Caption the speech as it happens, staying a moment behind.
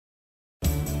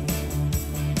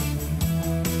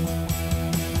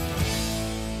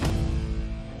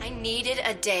needed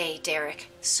a day, Derek.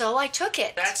 So I took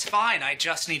it. That's fine. I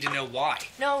just need to know why.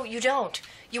 No, you don't.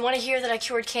 You want to hear that I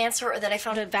cured cancer or that I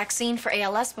found a vaccine for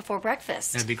ALS before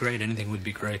breakfast? That'd be great. Anything would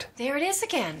be great. There it is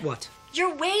again. What?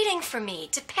 You're waiting for me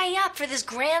to pay up for this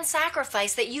grand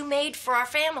sacrifice that you made for our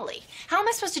family. How am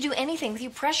I supposed to do anything with you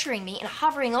pressuring me and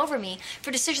hovering over me for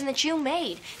a decision that you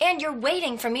made? And you're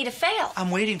waiting for me to fail.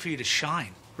 I'm waiting for you to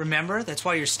shine. Remember? That's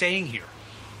why you're staying here.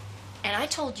 And I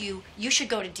told you you should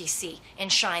go to D.C.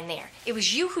 and shine there. It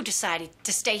was you who decided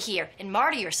to stay here and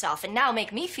martyr yourself and now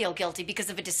make me feel guilty because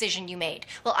of a decision you made.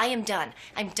 Well, I am done.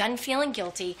 I'm done feeling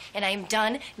guilty, and I am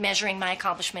done measuring my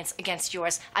accomplishments against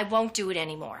yours. I won't do it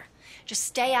anymore. Just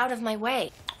stay out of my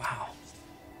way. Wow.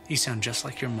 You sound just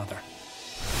like your mother.